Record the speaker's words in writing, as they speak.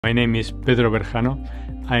My name is Pedro Berjano.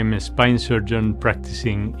 I'm a spine surgeon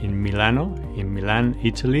practicing in Milan,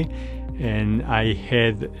 Italy, and I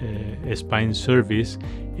had a spine service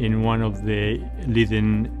in one of the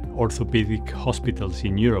leading orthopedic hospitals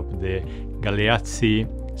in Europe, the Galeazzi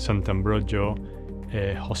Sant'Ambrogio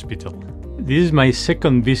Hospital. This is my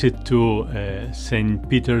second visit to St.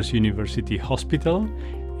 Peter's University Hospital,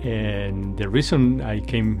 and the reason I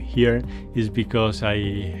came here is because I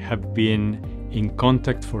have been in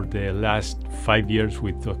contact for the last 5 years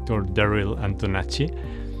with Dr. Darryl Antonacci.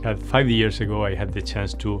 5 years ago, I had the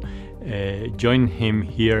chance to join him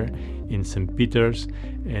here in St. Peter's,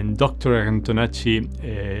 and Dr. Antonacci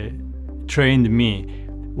trained me.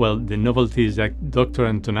 Well, the novelty is that Dr.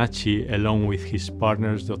 Antonacci, along with his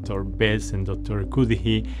partners, Dr. Betts and Dr.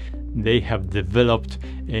 Kudihi, they have developed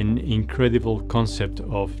an incredible concept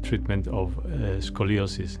of treatment of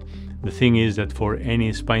scoliosis. The thing is that for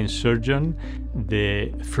any spine surgeon,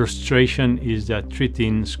 the frustration is that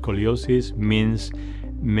treating scoliosis means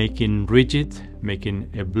making rigid, making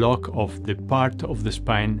a block of the part of the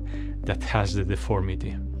spine that has the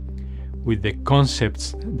deformity. With the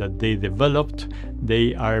concepts that they developed,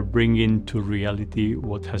 they are bringing to reality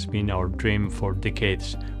what has been our dream for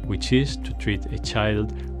decades, which is to treat a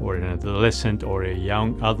child or an adolescent or a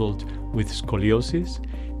young adult with scoliosis,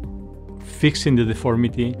 fixing the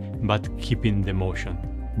deformity but keeping the motion.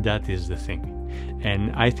 That is the thing.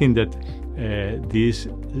 And I think that this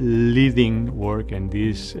leading work and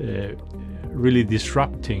this really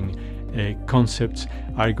disrupting concepts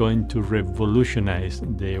are going to revolutionize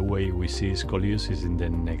the way we see scoliosis in the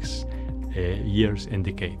next years and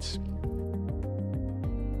decades.